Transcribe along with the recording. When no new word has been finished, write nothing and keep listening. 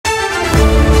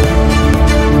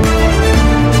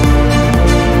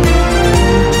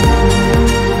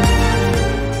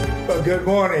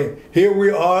morning. Here we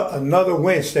are, another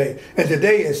Wednesday. And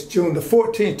today is June the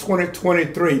 14th,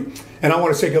 2023. And I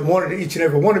want to say good morning to each and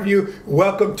every one of you.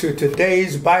 Welcome to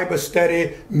today's Bible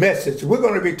study message. We're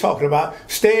going to be talking about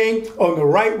staying on the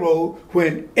right road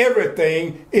when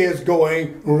everything is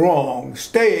going wrong.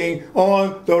 Staying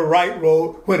on the right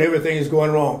road when everything is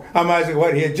going wrong. I'm Isaac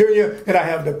Whitehead Jr., and I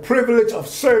have the privilege of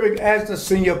serving as the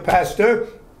senior pastor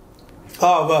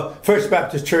of First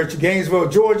Baptist Church, Gainesville,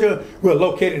 Georgia. We're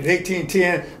located at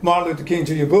 1810 Martin Luther King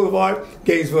Jr. Boulevard,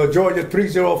 Gainesville, Georgia,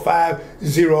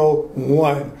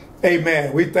 30501.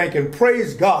 Amen. We thank and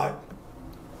praise God.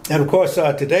 And of course,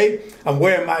 today I'm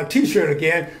wearing my t-shirt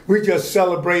again. We just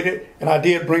celebrated, and I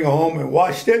did bring it home and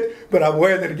washed it, but I'm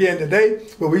wearing it again today.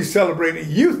 But we celebrated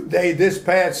Youth Day this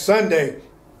past Sunday.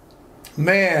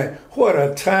 Man, what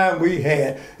a time we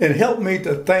had. And help me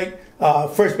to thank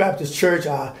First Baptist Church,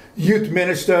 our youth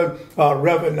minister,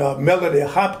 Reverend Blvd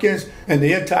Hopkins, and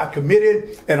the entire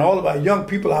committee, and all of our young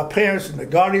people, our parents, and the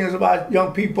guardians of our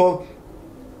young people.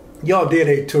 Y'all did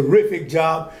a terrific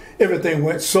job. Everything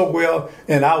went so well,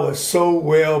 and I was so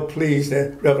well pleased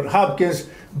that Reverend Hopkins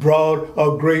brought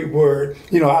a great word.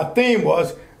 You know, our theme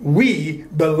was, we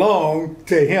belong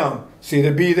to him. See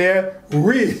the B there?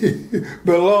 We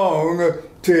belong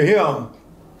to him.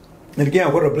 And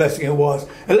again, what a blessing it was.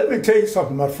 And let me tell you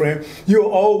something, my friend. You're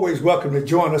always welcome to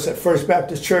join us at First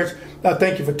Baptist Church. I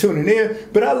thank you for tuning in,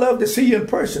 but I love to see you in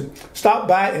person. Stop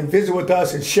by and visit with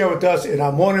us and share with us in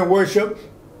our morning worship.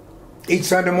 Each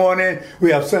Sunday morning,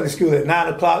 we have Sunday school at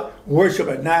 9 o'clock, worship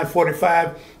at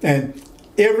 9:45, and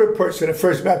every person at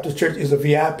First Baptist Church is a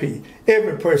VIP.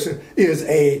 Every person is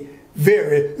a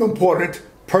very important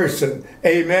person.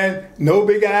 Amen. No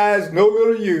big eyes, no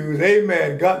little U's.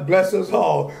 Amen. God bless us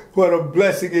all. What a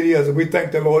blessing it is. And we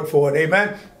thank the Lord for it.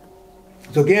 Amen.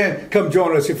 So again, come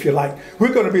join us if you like.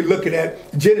 We're going to be looking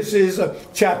at Genesis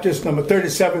chapters number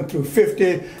 37 through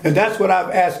 50. And that's what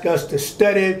I've asked us to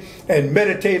study and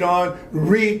meditate on.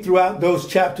 Read throughout those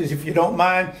chapters if you don't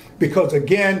mind. Because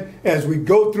again, as we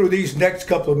go through these next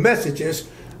couple of messages,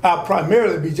 I'll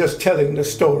primarily be just telling the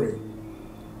story.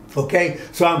 Okay,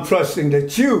 so I'm trusting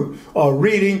that you are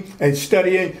reading and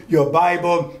studying your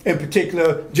Bible, in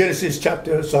particular Genesis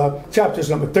chapters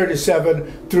number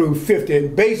 37 through 50.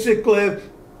 And basically,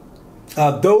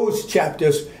 those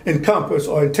chapters encompass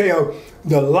or entail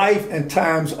the life and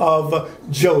times of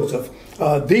Joseph.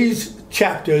 These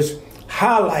chapters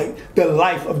highlight the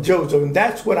life of Joseph, and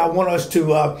that's what I want us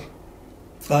to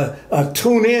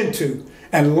tune into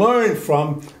and learn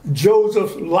from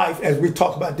Joseph's life as we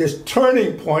talk about this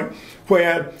turning point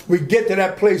where we get to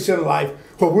that place in life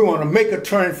where we want to make a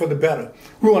turn for the better.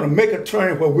 We want to make a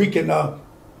turn where we can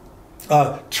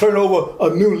turn over a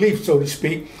new leaf, so to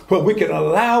speak, where we can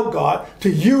allow God to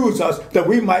use us, that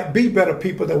we might be better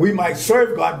people, that we might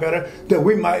serve God better, that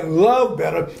we might love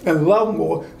better and love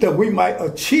more, that we might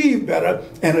achieve better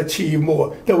and achieve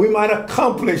more, that we might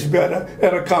accomplish better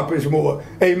and accomplish more.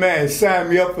 Amen. Sign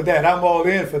me up for that. I'm all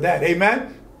in for that.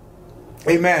 Amen.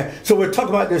 Amen. So we're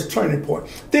talking about this turning point.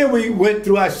 Then we went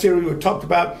through our series. We talked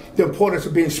about the importance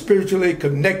of being spiritually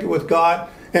connected with God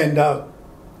and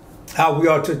how we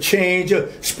are to change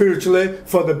spiritually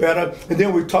for the better. And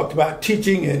then we talked about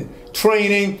teaching and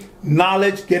training,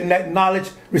 knowledge, getting that knowledge,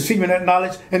 receiving that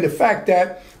knowledge, and the fact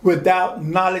that without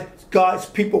knowledge, God's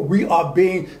people, we are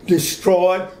being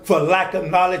destroyed for lack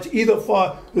of knowledge, either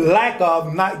for lack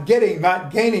of not getting,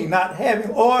 not gaining, not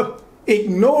having, or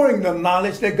ignoring the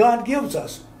knowledge that God gives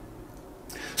us.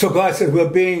 So God says we're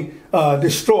being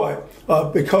destroyed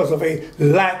because of a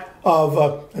lack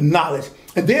of knowledge.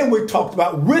 And then we talked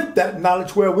about, with that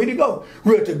knowledge, where are we to go?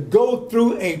 We're to go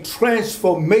through a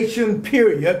transformation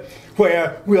period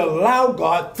where we allow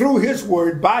God, through his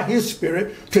word, by his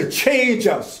spirit, to change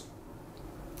us.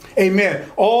 Amen.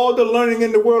 All the learning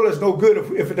in the world is no good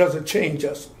if it doesn't change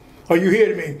us. Are you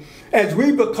hearing me? As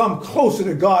we become closer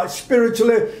to God,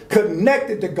 spiritually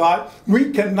connected to God,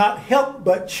 we cannot help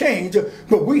but change,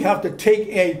 but we have to take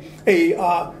a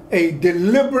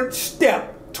deliberate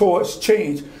step towards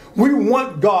change. We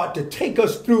want God to take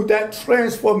us through that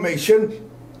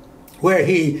transformation where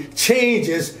he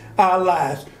changes our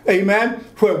lives. Amen.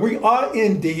 Where we are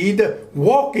indeed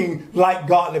walking like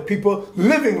godly people,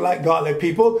 living like godly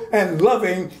people, and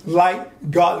loving like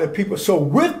godly people. So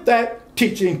with that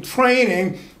teaching,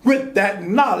 training, with that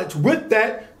knowledge, with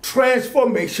that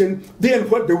transformation, then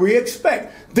what do we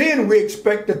expect? Then we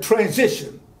expect the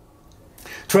transition.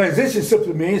 Transition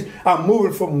simply means I'm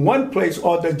moving from one place,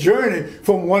 or the journey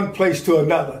from one place to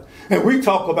another. And we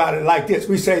talk about it like this.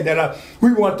 We say that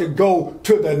we want to go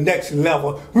to the next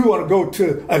level. We want to go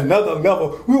to another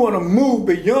level. We want to move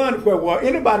beyond where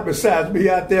anybody besides me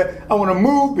out there. I want to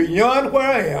move beyond where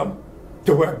I am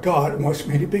to where God wants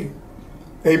me to be.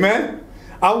 Amen?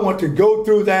 I want to go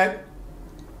through that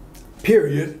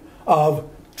period of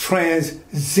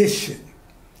transition.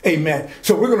 Amen.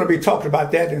 So we're going to be talking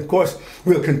about that. And of course,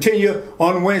 we'll continue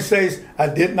on Wednesdays. I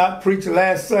did not preach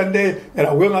last Sunday, and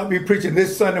I will not be preaching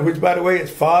this Sunday, which, by the way,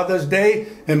 is Father's Day.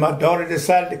 And my daughter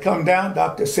decided to come down,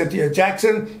 Dr. Cynthia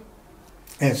Jackson,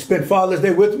 and spend Father's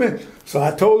Day with me. So I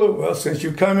told her, well, since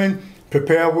you're coming,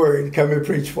 prepare a word to come and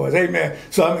preach for us. Amen.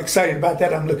 So I'm excited about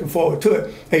that. I'm looking forward to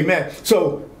it. Amen.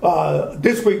 So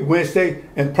this week, Wednesday,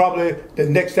 and probably the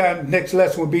next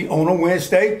lesson will be on a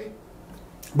Wednesday.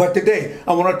 But today,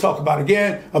 I want to talk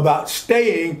about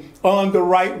staying on the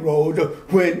right road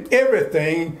when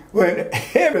everything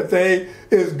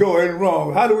is going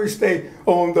wrong. How do we stay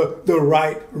on the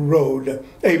right road?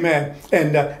 Amen.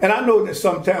 And I know that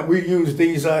sometimes we use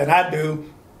these, and I do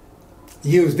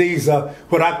use these,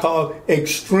 what I call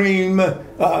extreme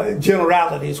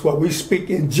generalities, where we speak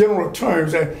in general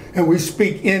terms and we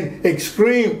speak in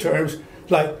extreme terms,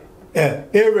 like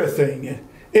everything and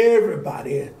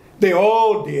everybody. They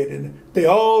all did, and they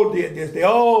all did this, they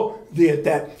all did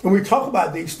that. And we talk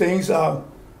about these things, and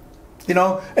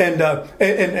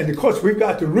of course we've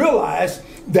got to realize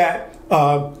that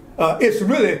it's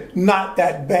really not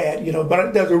that bad,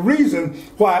 but there's a reason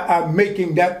why I'm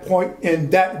making that point in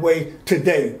that way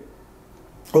today.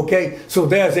 Okay, so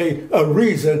there's a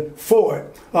reason for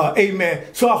it. Amen.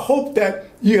 So I hope that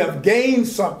you have gained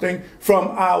something from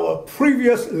our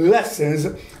previous lessons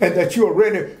and that you are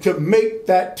ready to make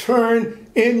that turn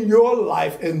in your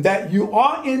life and that you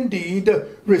are indeed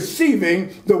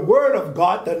receiving the Word of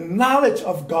God, the knowledge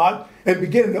of God, and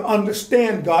beginning to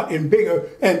understand God in bigger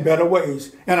and better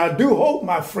ways. And I do hope,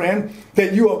 my friend,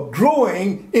 that you are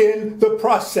growing in the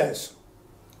process.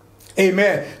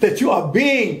 Amen. That you are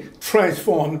being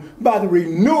transformed by the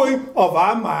renewing of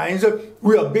our minds.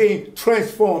 We are being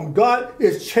transformed. God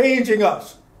is changing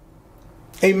us.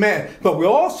 Amen. But we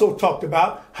also talked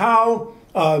about how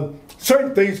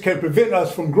certain things can prevent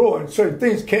us from growing. Certain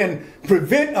things can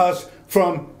prevent us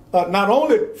from not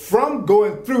only from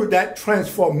going through that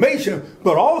transformation,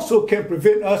 but also can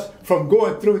prevent us from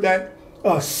going through that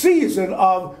season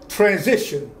of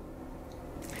transition.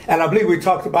 And I believe we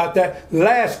talked about that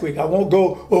last week. I won't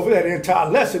go over that entire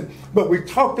lesson, but we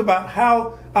talked about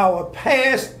how our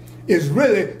past is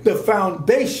really the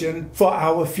foundation for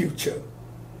our future.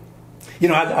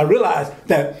 I realize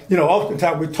that,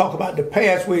 oftentimes we talk about the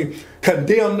past, we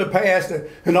condemn the past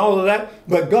and all of that,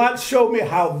 but God showed me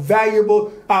how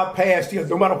valuable our past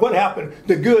is. No matter what happened,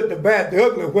 the good, the bad, the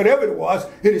ugly, whatever it was,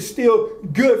 it is still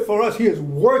good for us. He is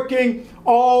working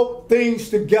all things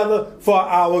together for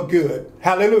our good.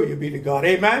 Hallelujah be to God.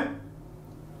 Amen.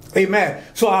 Amen.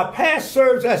 So our past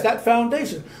serves as that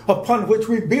foundation upon which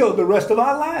we build the rest of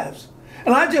our lives.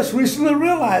 And I just recently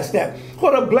realized that.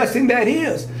 What a blessing that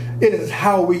is. It is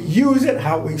how we use it,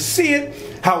 how we see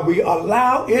it, how we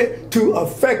allow it to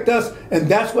affect us. And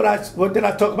that's what did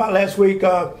I talk about last week?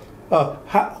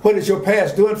 What is your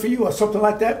past doing for you or something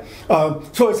like that?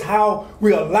 So it's how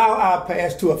we allow our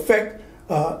past to affect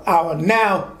our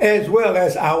now as well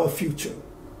as our future.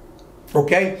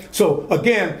 Okay, so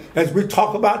again, as we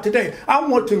talk about today, I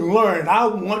want to learn, I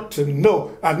want to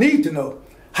know, I need to know,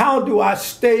 how do I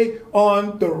stay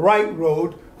on the right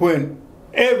road when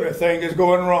everything is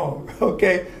going wrong?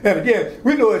 Okay, and again,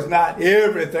 we know it's not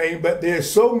everything, but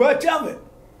there's so much of it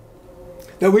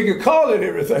that we can call it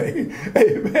everything.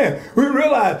 Amen. We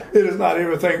realize it is not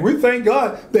everything. We thank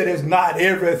God that it's not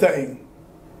everything.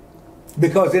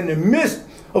 Because in the midst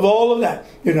of all of that,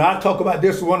 I talk about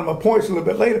this in one of my points a little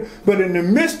bit later, but in the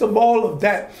midst of all of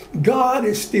that, God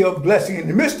is still blessing. In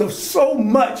the midst of so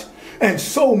much and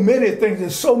so many things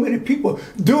and so many people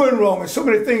doing wrong and so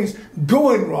many things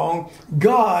going wrong,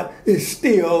 God is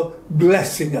still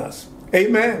blessing us.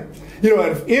 Amen. And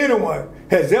if anyone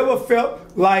has ever felt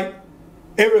like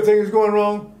everything is going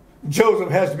wrong, Joseph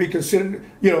has to be considered,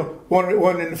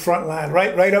 one in the front line,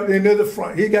 right up near the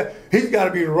front. He's got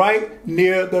to be right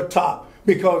near the top,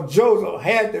 because Joseph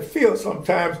had to feel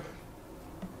sometimes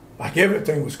like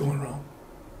everything was going wrong,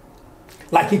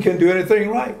 like he couldn't do anything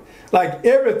right, like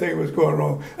everything was going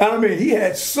wrong. And I mean, he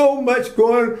had so much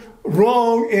going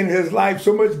wrong in his life,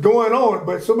 so much going on,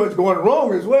 but so much going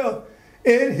wrong as well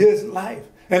in his life.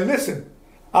 And listen,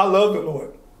 I love the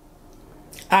Lord.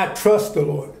 I trust the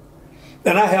Lord.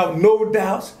 And I have no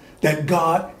doubts that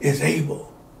God is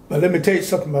able. But let me tell you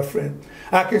something, my friend.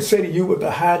 I can say to you with a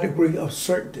high degree of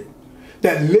certainty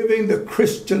that living the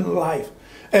Christian life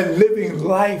and living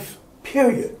life,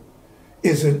 period,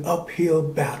 is an uphill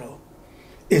battle.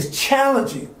 It's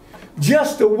challenging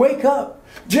just to wake up,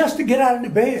 just to get out of the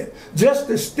bed, just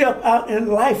to step out in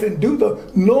life and do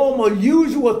the normal,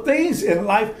 usual things in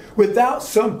life without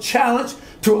some challenge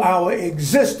to our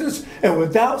existence and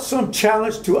without some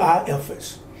challenge to our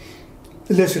efforts.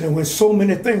 Listen, and when so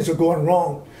many things are going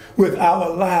wrong with our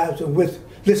lives and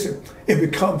listen, it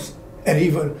becomes an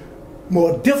even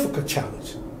more difficult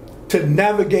challenge to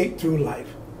navigate through life.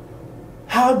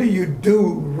 How do you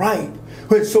do right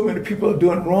when so many people are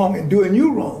doing wrong and doing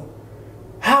you wrong?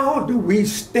 How do we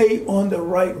stay on the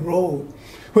right road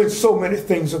when so many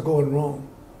things are going wrong?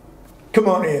 Come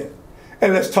on in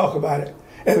and let's talk about it.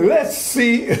 And let's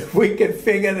see if we can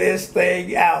figure this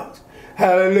thing out.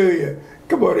 Hallelujah.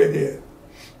 Come on in here.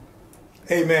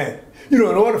 Amen. You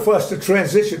know, in order for us to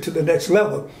transition to the next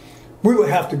level, we will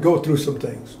have to go through some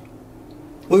things.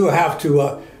 We will have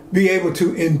to be able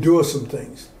to endure some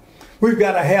things. We've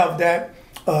got to have that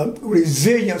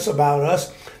resilience about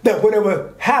us, that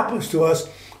whatever happens to us,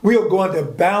 we are going to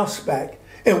bounce back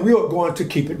and we are going to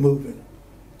keep it moving.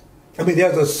 I mean,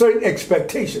 there's a certain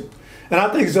expectation, and I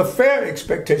think it's a fair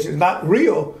expectation. It's not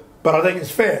real, but I think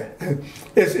it's fair.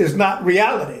 It's not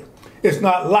reality. It's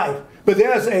not life. But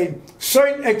there's a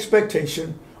certain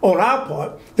expectation on our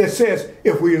part that says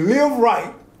if we live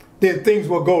right, then things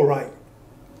will go right.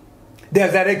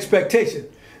 There's that expectation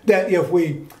that if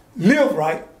we live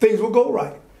right, things will go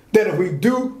right. That if we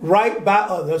do right by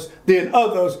others, then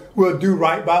others will do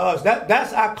right by us.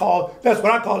 That's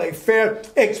what I call a fair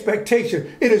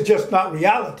expectation. It is just not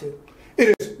reality.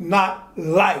 It is not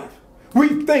life.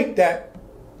 We think that,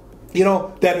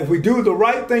 that if we do the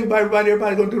right thing by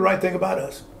everybody's going to do the right thing about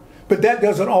us. But that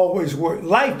doesn't always work.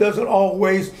 Life doesn't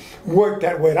always work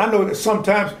that way. And I know that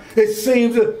sometimes it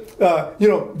seems,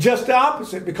 just the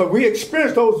opposite, because we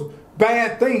experience those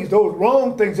bad things, those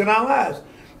wrong things in our lives.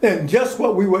 And just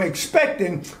what we were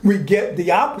expecting, we get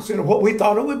the opposite of what we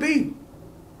thought it would be.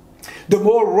 The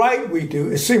more right we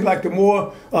do, it seems like the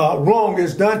more wrong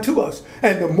is done to us.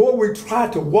 And the more we try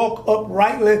to walk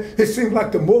uprightly, it seems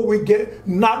like the more we get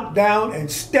knocked down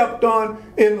and stepped on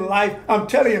in life. I'm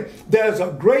telling you, there's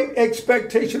a great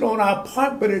expectation on our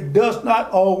part, but it does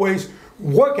not always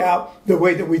work out the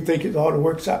way that we think it ought to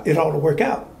work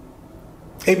out.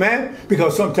 Amen?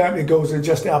 Because sometimes it goes in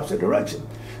just the opposite direction.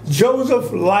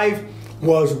 Joseph's life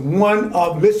was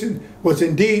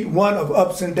indeed one of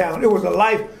ups and downs. It was a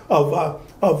life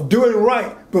of doing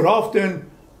right, but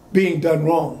often being done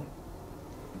wrong.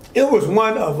 It was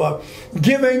one of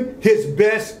giving his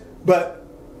best, but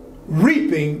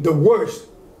reaping the worst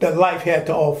that life had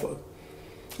to offer.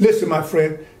 Listen, my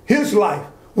friend, his life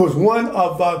was one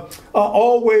of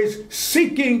always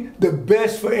seeking the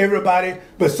best for everybody,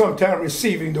 but sometimes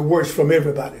receiving the worst from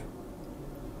everybody.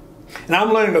 And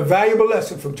I'm learning a valuable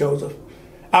lesson from Joseph.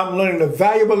 I'm learning a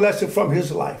valuable lesson from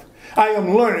his life. I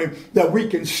am learning that we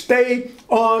can stay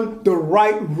on the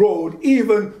right road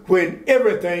even when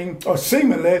everything, or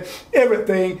seemingly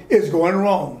everything, is going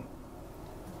wrong.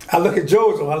 I look at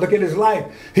Joseph. I look at his life.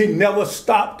 He never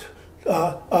stopped.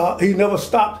 He never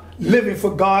stopped living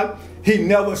for God. He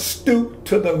never stooped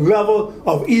to the level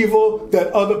of evil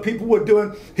that other people were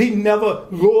doing. He never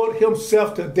lowered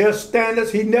himself to their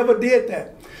standards. He never did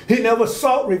that. He never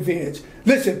sought revenge.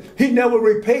 Listen, he never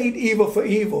repaid evil for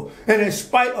evil. And in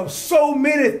spite of so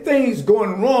many things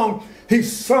going wrong, he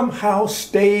somehow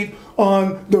stayed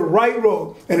on the right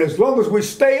road. And as long as we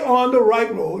stay on the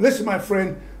right road, listen, my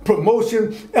friend,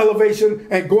 promotion, elevation,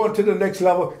 and going to the next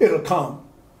level, it'll come.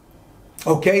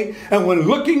 Okay? And when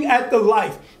looking at the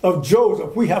life of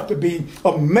Joseph, we have to be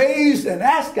amazed and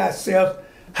ask ourselves,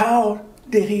 how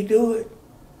did he do it?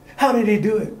 How did he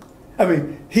do it? I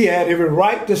mean, he had every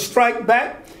right to strike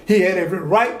back. He had every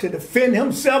right to defend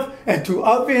himself and to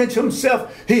avenge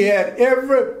himself. He had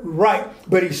every right,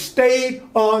 but he stayed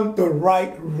on the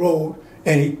right road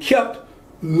and he kept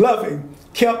loving,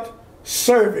 kept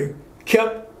serving,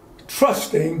 kept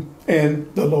trusting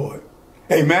in the Lord.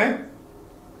 Amen?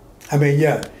 I mean,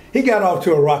 yeah, he got off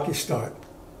to a rocky start.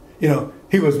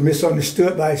 He was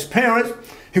misunderstood by his parents.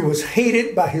 He was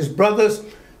hated by his brothers.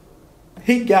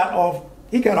 He got off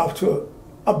to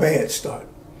a bad start.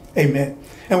 Amen.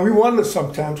 And we wonder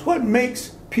sometimes, what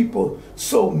makes people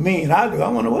so mean? I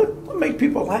wonder what makes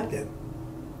people like that?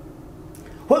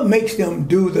 What makes them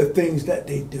do the things that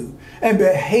they do and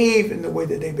behave in the way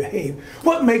that they behave?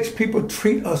 What makes people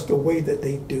treat us the way that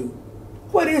they do?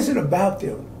 What is it about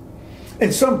them?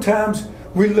 And sometimes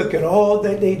we look at all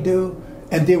that they do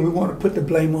and then we want to put the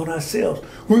blame on ourselves.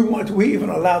 We even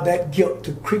allow that guilt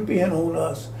to creep in on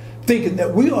us, thinking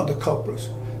that we are the culprits,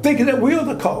 thinking that we are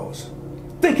the cause,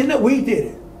 thinking that we did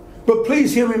it. But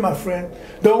please hear me, my friend.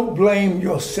 Don't blame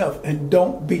yourself and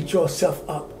don't beat yourself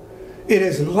up. It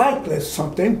is likely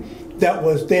something that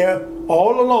was there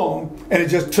all along, and it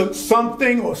just took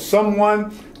something or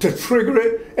someone to trigger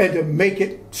it and to make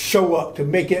it show up, to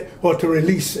make it or to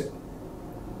release it.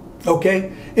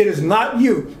 Okay? It is not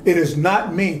you. It is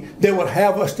not me. They will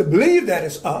have us to believe that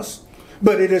it's us,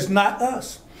 but it is not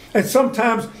us. And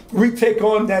sometimes we take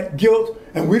on that guilt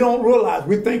and we don't realize.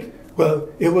 We think, well,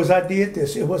 it was I did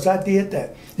this. It was I did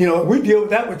that. You know, we deal with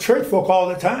that with church folk all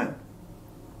the time.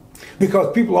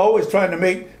 Because people are always trying to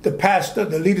make the pastor,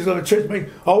 the leaders of the church,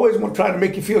 always want to try to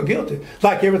make you feel guilty.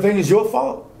 Like everything is your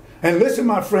fault. And listen,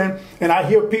 my friend, and I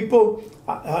hear people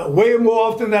way more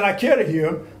often than I care to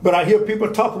hear, but I hear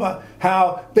people talk about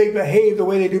how they behave the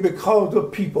way they do because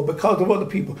of people, because of other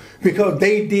people, because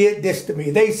they did this to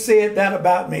me. They said that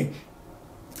about me.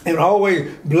 And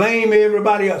always blame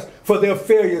everybody else for their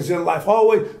failures in life.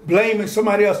 Always blaming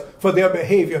somebody else for their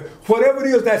behavior. Whatever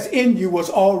it is that's in you was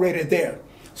already there.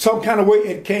 Some kind of way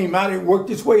it came out, it worked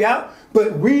its way out,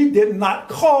 but we did not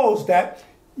cause that.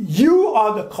 You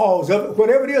are the cause of it.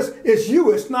 Whatever it is, it's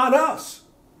you, it's not us.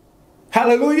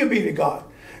 Hallelujah be to God.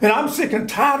 And I'm sick and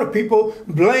tired of people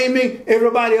blaming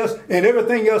everybody else and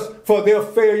everything else for their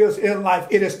failures in life.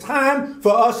 It is time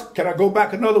for us, can I go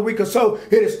back another week or so?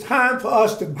 It is time for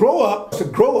us to grow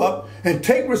up and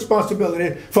take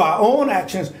responsibility for our own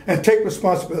actions and take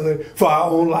responsibility for our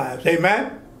own lives.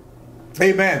 Amen?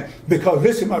 Amen. Because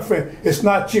listen, my friend, it's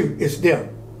not you, it's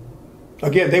them.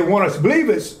 Again, they want us to believe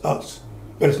it's us,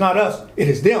 but it's not us, it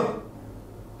is them.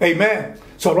 Amen.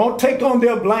 So don't take on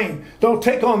their blame. Don't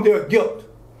take on their guilt.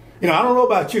 You know, I don't know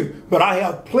about you, but I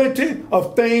have plenty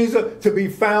of things to be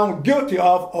found guilty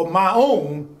of my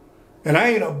own, and I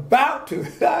ain't about to.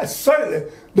 I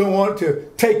certainly don't want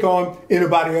to take on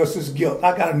anybody else's guilt.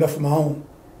 I got enough of my own.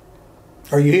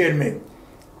 Are you hearing me?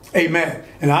 Amen.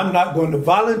 And I'm not going to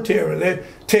voluntarily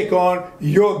take on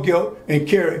your guilt and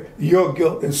carry your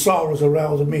guilt and sorrows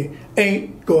around with me.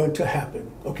 Ain't going to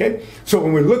happen. Okay? So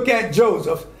when we look at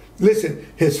Joseph, listen,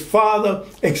 his father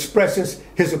expresses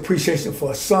his appreciation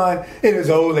for a son in his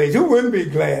old age. Who wouldn't be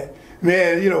glad?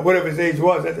 Man, you know, whatever his age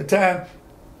was at the time,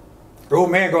 the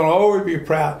old man going to always be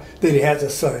proud that he has a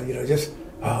son. You know, just,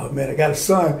 oh man, I got a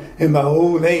son in my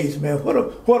old age, man.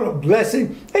 What a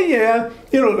blessing. And yeah,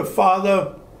 you know, the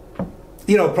father,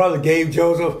 you know, probably gave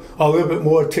Joseph a little bit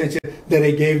more attention than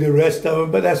he gave the rest of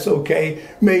them, but that's okay.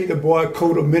 Made the boy a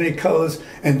coat of many colors,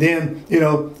 and then, you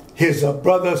know, his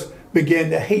brothers began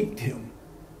to hate him.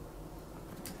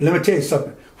 Let me tell you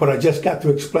something, what I just got to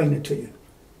explain it to you.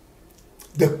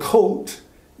 The coat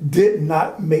did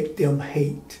not make them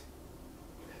hate.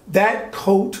 That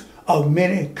coat of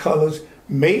many colors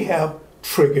may have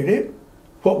triggered it,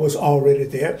 what was already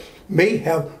there, may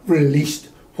have released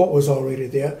what was already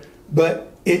there,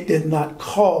 but it did not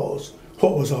cause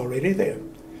what was already there.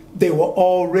 They were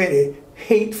already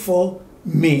hateful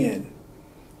men.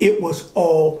 It was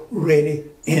already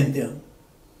in them.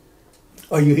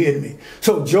 Are you hearing me?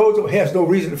 So Joseph has no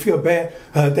reason to feel bad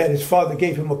that his father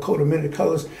gave him a coat of many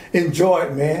colors. Enjoy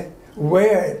it, man.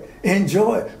 Wear it.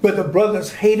 Enjoy it. But the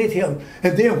brothers hated him.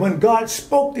 And then when God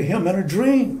spoke to him in a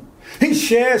dream, he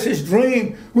shares his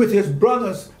dream with his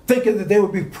brothers, thinking that they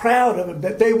would be proud of him,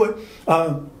 that they would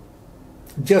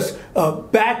just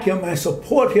back him and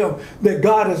support him, that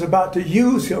God is about to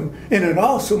use him in an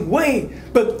awesome way.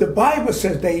 But the Bible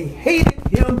says they hated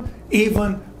him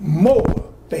even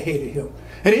more. They hated him.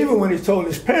 And even when he told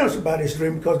his parents about his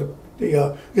dream, because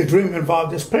the dream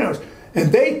involved his parents,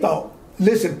 and they thought,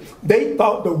 listen, they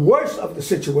thought the worst of the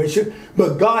situation,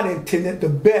 but God intended the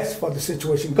best for the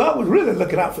situation. God was really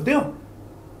looking out for them.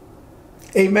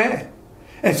 Amen.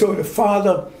 And so the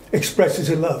father expresses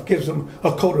his love, gives them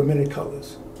a coat of many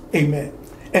colors. Amen.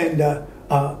 And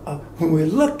when we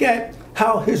look at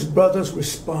how his brothers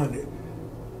responded,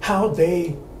 how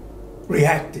they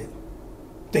reacted,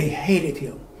 they hated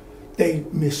him. They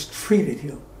mistreated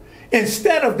him.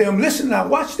 Instead of them, listen now,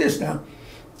 watch this now.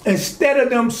 Instead of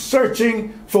them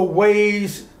searching for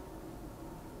ways,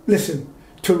 listen,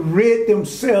 to rid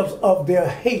themselves of their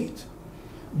hate,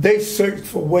 they searched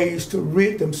for ways to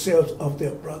rid themselves of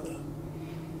their brother.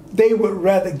 They would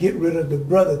rather get rid of the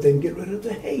brother than get rid of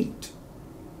the hate.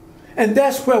 And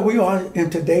that's where we are in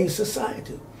today's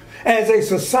society. As a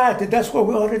society, that's where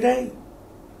we are today.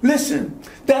 Listen,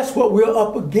 that's what we're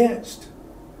up against.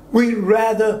 We'd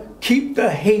rather keep the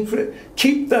hatred,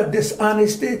 keep the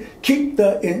dishonesty, keep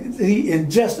the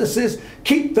injustices,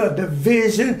 keep the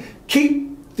division,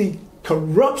 keep the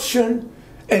corruption,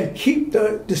 and keep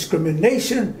the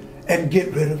discrimination and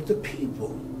get rid of the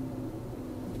people.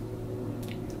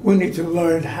 We need to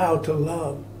learn how to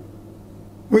love.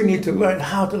 We need to learn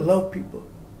how to love people.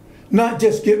 Not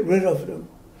just get rid of them.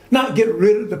 Not get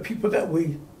rid of the people that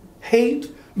we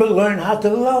hate, but learn how to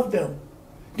love them.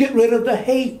 Get rid of the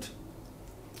hate.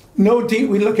 No need,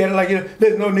 we look at it like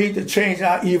there's no need to change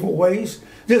our evil ways.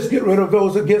 Just get rid of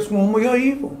those against whom we are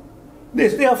evil.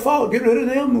 It's their fault. Get rid of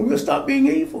them and we'll stop being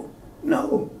evil.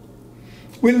 No.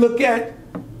 We look at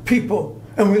people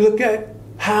and we look at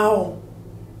how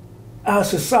our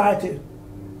society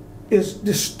is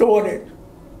distorted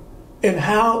and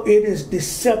how it is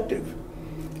deceptive.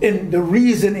 And the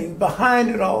reasoning behind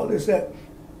it all is that,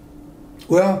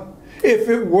 well, if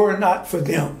it were not for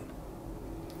them,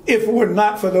 if it were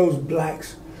not for those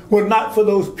blacks, were not for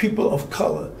those people of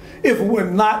color, if it were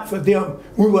not for them,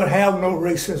 we would have no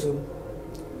racism.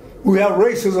 We have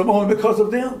racism only because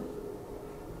of them.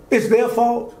 It's their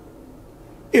fault.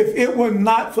 If it were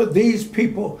not for these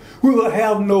people, we would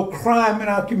have no crime in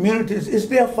our communities. It's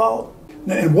their fault.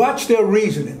 And watch their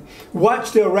reasoning.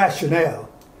 Watch their rationale.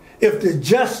 If the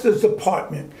Justice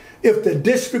Department, if the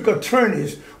district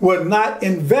attorneys were not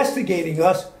investigating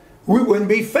us, we wouldn't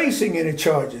be facing any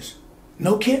charges.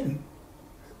 No kidding.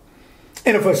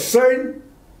 And if a certain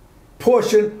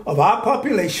portion of our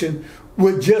population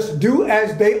would just do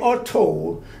as they are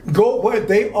told, go where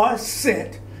they are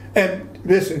sent, and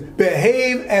listen,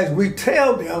 behave as we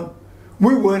tell them,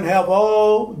 we wouldn't have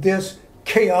all this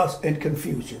chaos and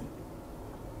confusion.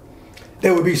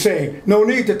 They would be saying, no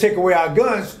need to take away our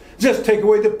guns, just take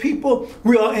away the people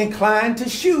we are inclined to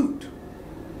shoot.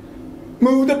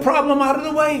 Move the problem out of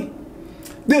the way.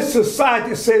 This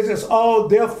society says it's all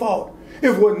their fault.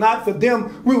 If it were not for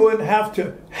them, we wouldn't have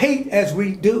to hate as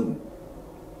we do.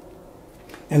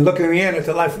 And looking again at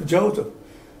the life of Joseph,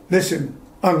 listen,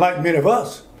 unlike many of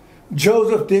us,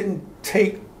 Joseph didn't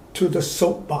take to the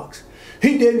soapbox.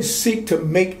 He didn't seek to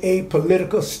make a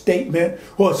political statement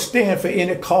or stand for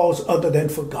any cause other than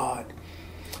for God.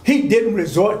 He didn't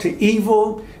resort to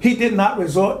evil. He did not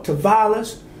resort to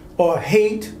violence or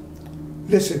hate.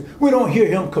 Listen, we don't hear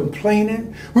him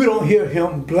complaining. We don't hear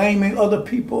him blaming other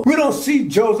people. We don't see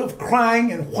Joseph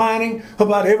crying and whining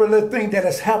about every little thing that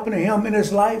has happened to him in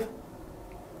his life.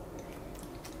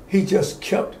 He just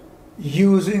kept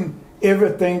using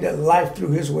everything that life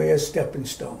threw his way as stepping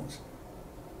stones.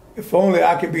 If only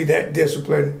I could be that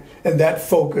disciplined and that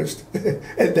focused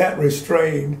and that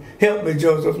restrained. Help me,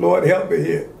 Joseph. Lord, help me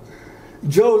here.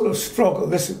 Joseph struggled.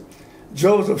 Listen,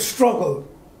 Joseph struggled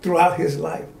throughout his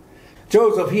life.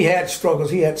 Joseph, he had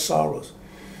struggles. He had sorrows.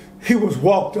 He was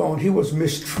walked on. He was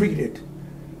mistreated.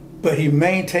 But he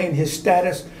maintained his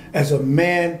status as a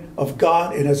man of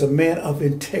God and as a man of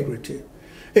integrity.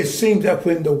 It seems that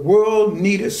when the world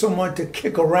needed someone to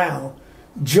kick around,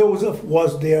 Joseph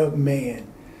was their man.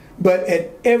 But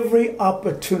at every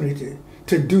opportunity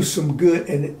to do some good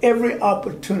and at every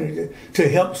opportunity to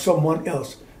help someone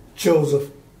else,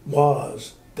 Joseph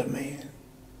was the man.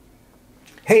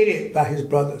 Hated by his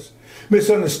brothers,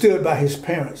 misunderstood by his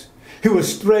parents. He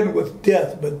was threatened with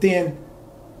death, but then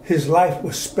his life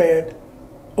was spared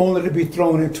only to be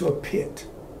thrown into a pit.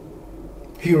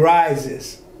 He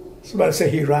rises. Somebody say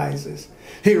he rises.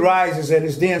 He rises and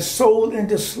is then sold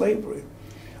into slavery.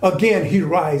 Again, he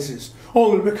rises,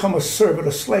 only to become a servant,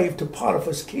 a slave to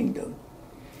Potiphar's kingdom.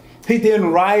 He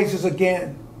then rises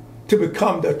again to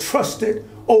become the trusted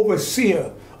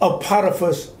overseer of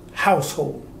Potiphar's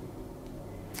household.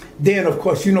 Then, of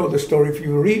course, you know the story if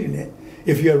you were reading it.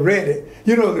 If you have read it,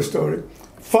 you know the story.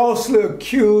 Falsely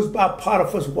accused by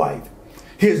Potiphar's wife,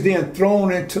 he is then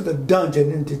thrown into the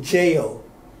dungeon, into jail.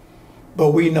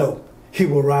 But we know he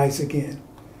will rise again.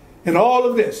 In all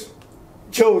of this,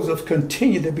 Joseph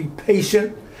continued to be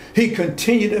patient. He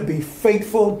continued to be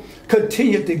faithful,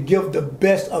 continued to give the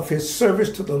best of his service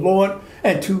to the Lord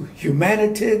and to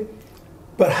humanity.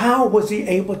 But how was he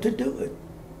able to do it?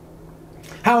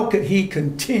 How could he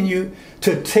continue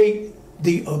to take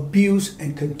the abuse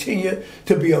and continue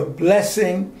to be a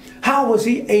blessing? How was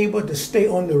he able to stay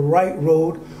on the right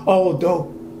road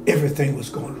although everything was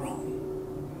going wrong?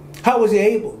 How was he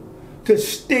able to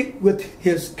stick with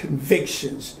his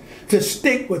convictions, to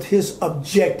stick with his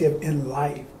objective in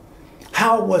life?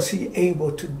 How was he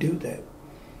able to do that?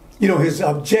 You know, his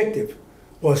objective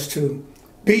was to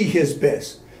be his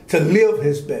best, to live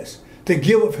his best, to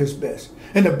give of his best.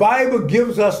 And the Bible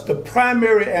gives us the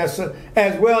primary answer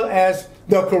as well as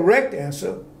the correct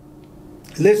answer.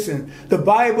 Listen, the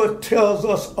Bible tells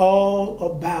us all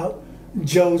about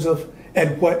Joseph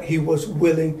and what he was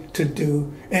willing to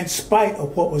do in spite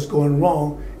of what was going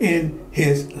wrong in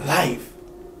his life.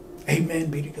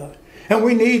 Amen be to God. And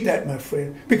we need that, my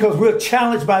friend, because we're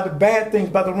challenged by the bad things,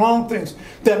 by the wrong things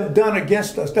that are done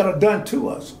against us, that are done to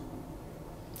us.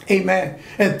 Amen.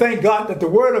 And thank God that the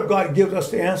Word of God gives us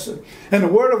the answer. And the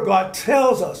Word of God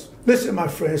tells us, listen, my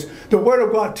friends, the Word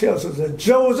of God tells us that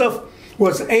Joseph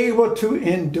was able to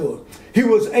endure. He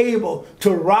was able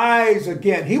to rise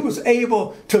again. He was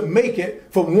able to make it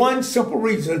for one simple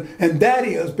reason, and that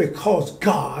is because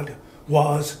God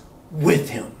was with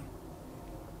him.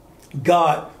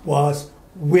 God was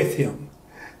with him.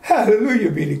 Hallelujah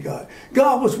be to God.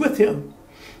 God was with him.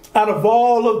 Out of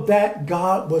all of that,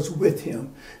 God was with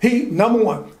him. Number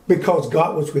one, because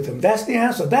God was with him. That's the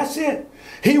answer. That's it.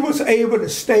 He was able to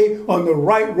stay on the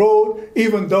right road,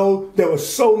 even though there were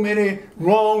so many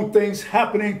wrong things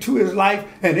happening to his life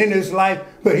and in his life.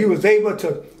 But he was able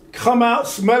to come out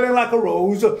smelling like a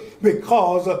rose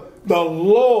because the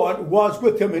Lord was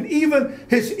with him. And even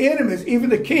his enemies, even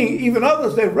the king, even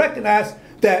others, they recognized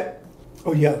that,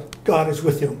 oh yeah, God is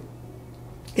with him.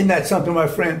 Isn't that something, my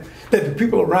friend, that the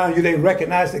people around you, they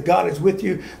recognize that God is with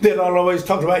you? They're not always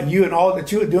talking about you and all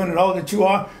that you are doing and all that you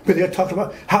are, but they're talking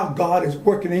about how God is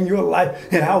working in your life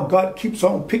and how God keeps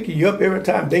on picking you up every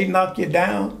time they knock you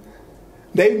down.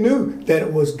 They knew that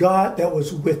it was God that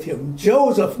was with him.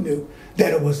 Joseph knew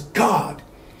that it was God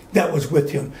that was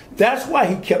with him. That's why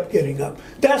he kept getting up.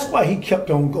 That's why he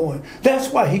kept on going. That's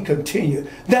why he continued.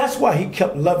 That's why he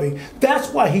kept loving. That's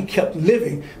why he kept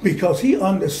living, because he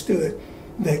understood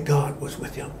that God was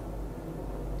with him.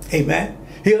 Amen.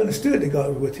 He understood that God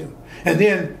was with him. And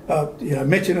then, I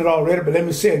mentioned it already, but let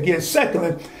me say it again.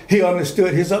 Secondly, he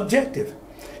understood his objective.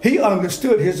 He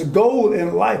understood his goal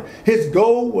in life. His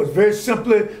goal was very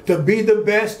simply to be the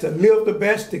best, to live the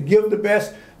best, to give the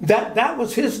best. That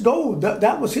was his goal.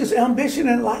 That was his ambition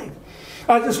in life.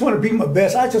 I just want to be my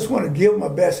best. I just want to give my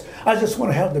best. I just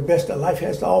want to have the best that life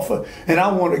has to offer. And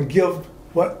I want to give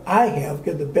what I have,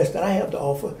 give the best that I have to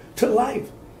offer to life.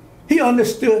 He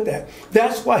understood that.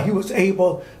 That's why he was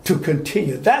able to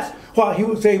continue. That's why he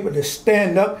was able to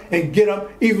stand up and get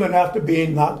up even after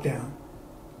being knocked down.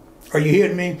 Are you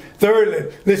hearing me?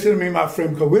 Thirdly, listen to me, my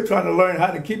friend, because we're trying to learn how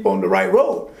to keep on the right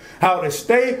road, how to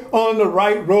stay on the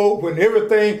right road when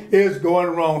everything is going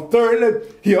wrong. Thirdly,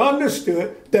 he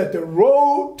understood that the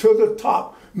road to the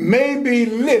top may be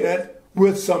littered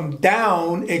with some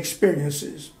down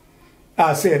experiences.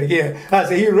 I say it again. I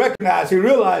say he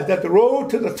realized that the road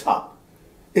to the top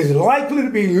is likely to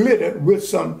be littered with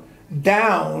some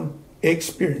down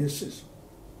experiences.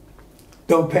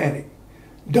 Don't panic.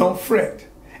 Don't fret.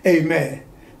 Amen.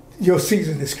 Your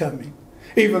season is coming.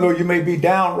 Even though you may be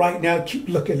down right now, keep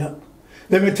looking up.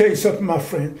 Let me tell you something, my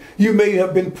friend. You may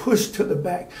have been pushed to the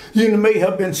back. You may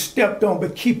have been stepped on,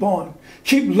 but keep on.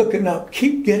 Keep looking up.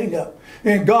 Keep getting up.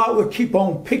 And God will keep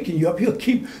on picking you up. He'll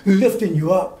keep lifting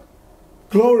you up.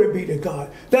 Glory be to God.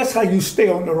 That's how you stay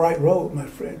on the right road, my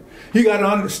friend. You got to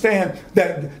understand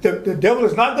that the devil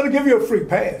is not going to give you a free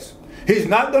pass. He's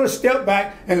not going to step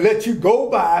back and let you go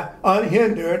by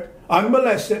unhindered,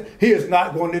 unmolested. He is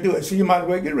not going to do it. So you might as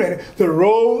well get ready. The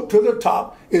road to the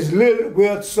top is littered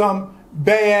with some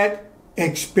bad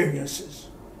experiences,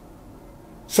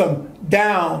 some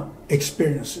down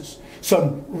experiences,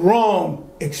 some wrong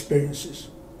experiences.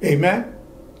 Amen.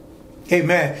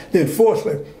 Amen. Then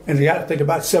fourthly, and you got to think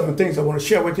about 7 things I want to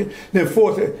share with you. Then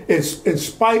fourthly, in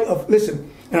spite of, listen,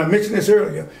 and I mentioned this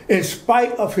earlier, in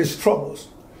spite of his troubles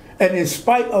and in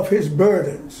spite of his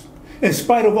burdens, in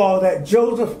spite of all that,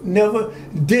 Joseph never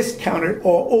discounted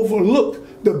or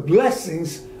overlooked the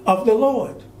blessings of the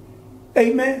Lord.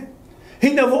 Amen.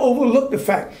 He never overlooked the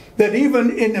fact that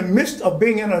even in the midst of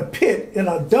being in a pit, in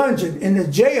a dungeon, in the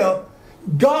jail,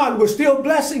 God was still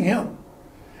blessing him.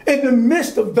 In the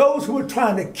midst of those who were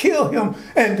trying to kill him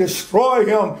and destroy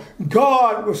him,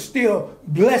 God was still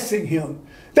blessing him.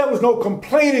 There was no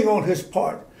complaining on his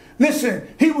part. Listen,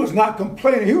 he was not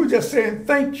complaining. He was just saying,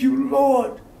 thank you,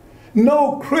 Lord.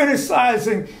 No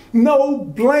criticizing, no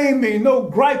blaming, no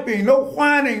griping, no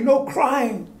whining, no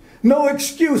crying, no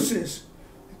excuses.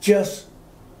 Just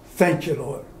thank you,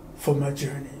 Lord, for my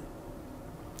journey.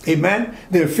 Amen.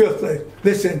 Then fifthly,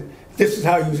 listen, this is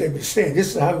how he was able to stand.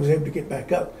 This is how he was able to get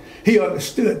back up. He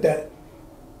understood that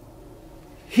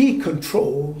he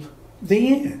controlled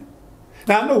the end.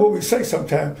 Now, I know what we say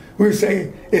sometimes. We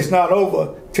say it's not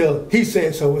over till he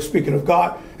says so. We're speaking of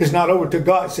God. It's not over till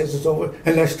God says it's over,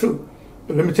 and that's true.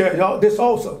 But let me tell y'all this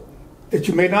also, that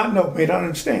you may not know, may not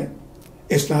understand.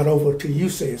 It's not over till you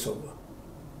say it's over.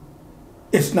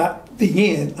 It's not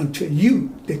the end until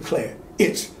you declare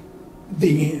it's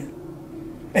the end.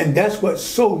 And that's what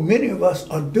so many of us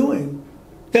are doing.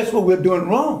 That's what we're doing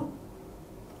wrong.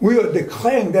 We are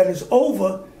declaring that it's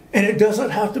over and it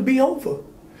doesn't have to be over.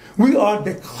 We are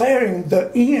declaring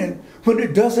the end when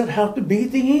it doesn't have to be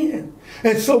the end.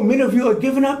 And so many of you are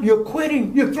giving up, you're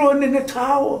quitting, you're throwing in the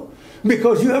towel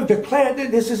because you have declared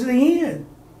that this is the end.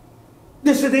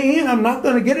 This is the end. I'm not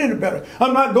going to get any better.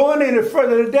 I'm not going any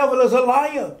further. The devil is a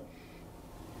liar.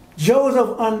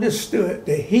 Joseph understood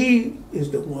that he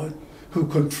is the one who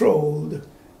controlled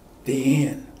the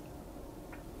end.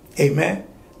 Amen.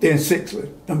 Then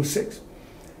number six.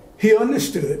 He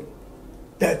understood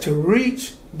that to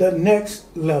reach the next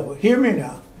level, hear me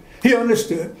now, he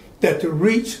understood that to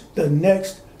reach the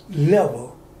next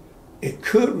level, it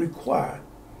could require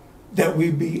that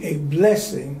we be a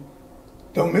blessing.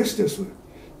 Don't miss this one.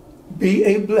 Be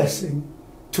a blessing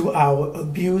to our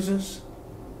abusers,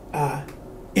 our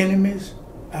enemies,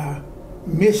 our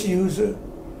misusers,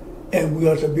 and we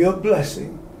are to be a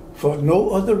blessing for no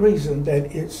other reason than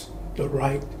it's the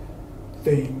right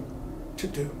thing to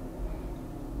do.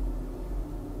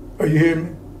 Are you hearing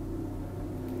me?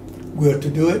 We are to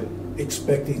do it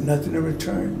expecting nothing in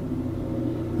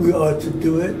return. We are to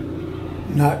do it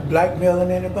not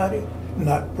blackmailing anybody,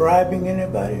 not bribing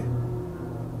anybody.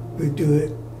 We do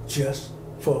it just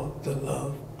for the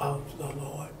love of the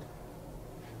Lord.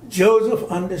 Joseph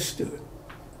understood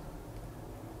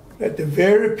that the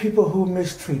very people who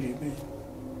mistreated me,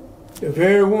 the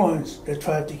very ones that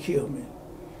tried to kill me,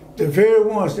 the very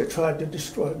ones that tried to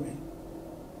destroy me,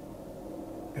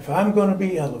 if I'm going to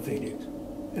be elevated,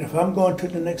 and if I'm going to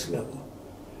the next level,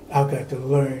 I've got to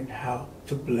learn how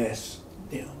to bless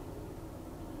them.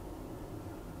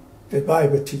 The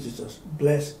Bible teaches us,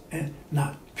 bless and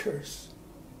not curse.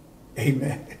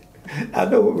 Amen. I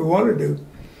know what we want to do.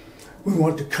 We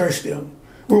want to curse them.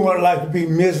 We want life to be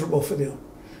miserable for them.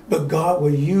 But God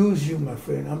will use you, my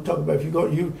friend. I'm talking about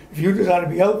if you desire to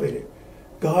be elevated,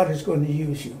 God is going to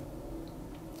use you.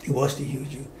 He wants to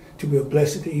use you to be a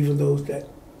blessing to even those that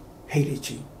hated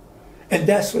you. And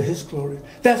that's for his glory.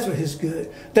 That's for his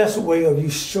good. That's a way of you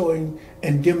showing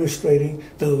and demonstrating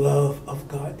the love of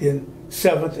God. Then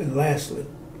seventh and lastly,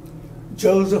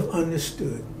 Joseph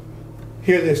understood.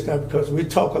 Hear this now, because we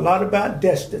talk a lot about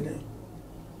destiny.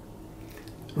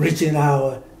 Reaching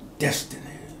our destiny.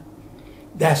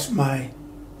 That's my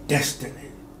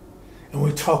destiny. And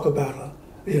we talk about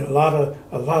a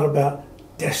lot about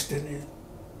destiny.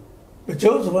 But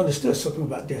Joseph understood something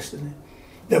about destiny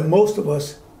that most of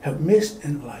us have missed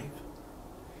in life.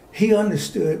 He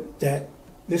understood that,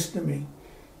 listen to me,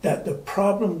 that the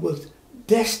problem with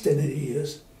destiny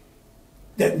is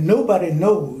that nobody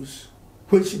knows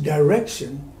which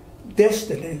direction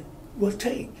destiny will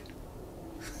take.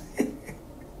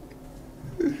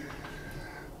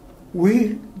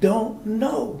 We don't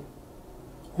know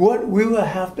what we will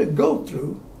have to go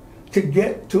through to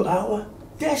get to our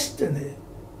destiny.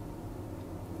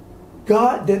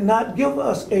 God did not give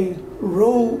us a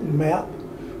road map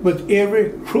with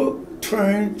every crook,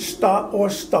 turn, stop, or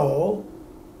stall.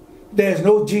 There's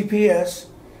no GPS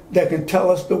that can tell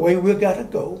us the way we've got to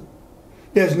go.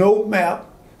 There's no map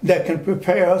that can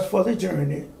prepare us for the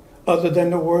journey other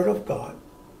than the Word of God.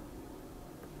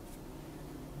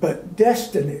 But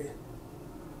destiny,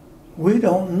 we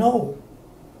don't know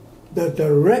the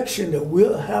direction that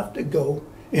we'll have to go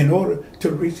in order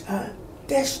to reach our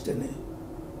destiny.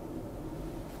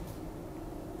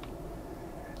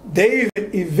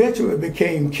 David eventually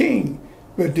became king,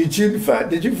 but did you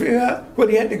figure out what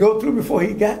he had to go through before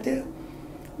he got there?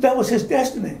 That was his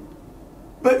destiny.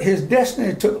 But his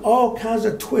destiny took all kinds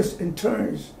of twists and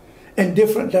turns in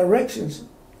different directions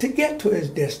to get to his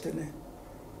destiny.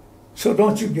 So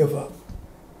don't you give up.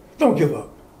 Don't give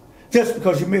up. Just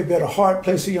because you may be at a hard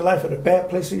place in your life, at a bad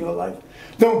place in your life,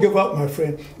 don't give up, my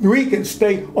friend. We can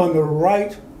stay on the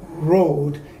right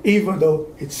road even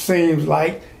though it seems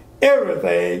like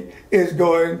everything is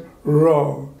going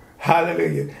wrong.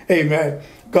 Hallelujah. Amen.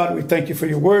 God, we thank you for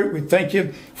your word. We thank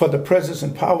you for the presence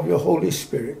and power of your Holy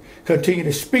Spirit. Continue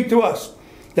to speak to us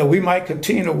that we might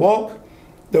continue to walk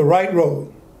the right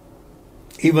road,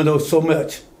 even though so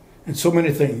much and so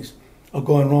many things are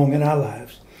going wrong in our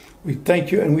lives. We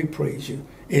thank you and we praise you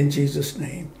in Jesus'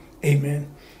 name.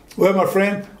 Amen. Well, my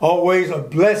friend, always a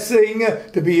blessing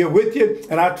to be here with you,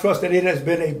 and I trust that it has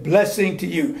been a blessing to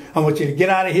you. I want you to get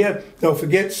out of here. Don't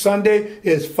forget, Sunday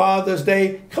is Father's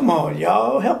Day. Come on,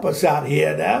 y'all, help us out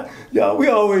here now. Y'all, we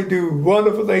always do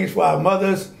wonderful things for our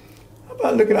mothers. How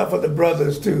about looking out for the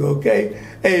brothers too, okay?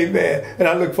 Amen. And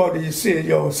I look forward to you seeing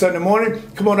you on Sunday morning.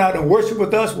 Come on out and worship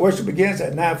with us. Worship begins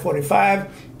at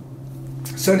 9:45.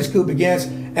 Sunday school begins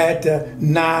at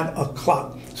 9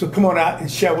 o'clock. So come on out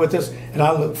and share with us, and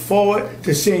I look forward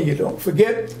to seeing you. Don't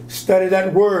forget, study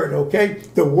that word, okay?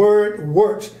 The word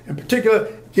works. In particular,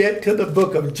 get to the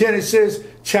book of Genesis,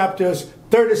 chapters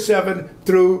 37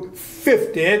 through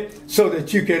 50, so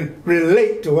that you can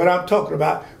relate to what I'm talking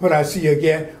about when I see you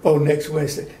again on next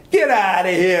Wednesday. Get out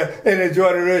of here and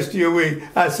enjoy the rest of your week.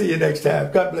 I'll see you next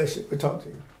time. God bless you. We'll talk to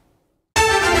you.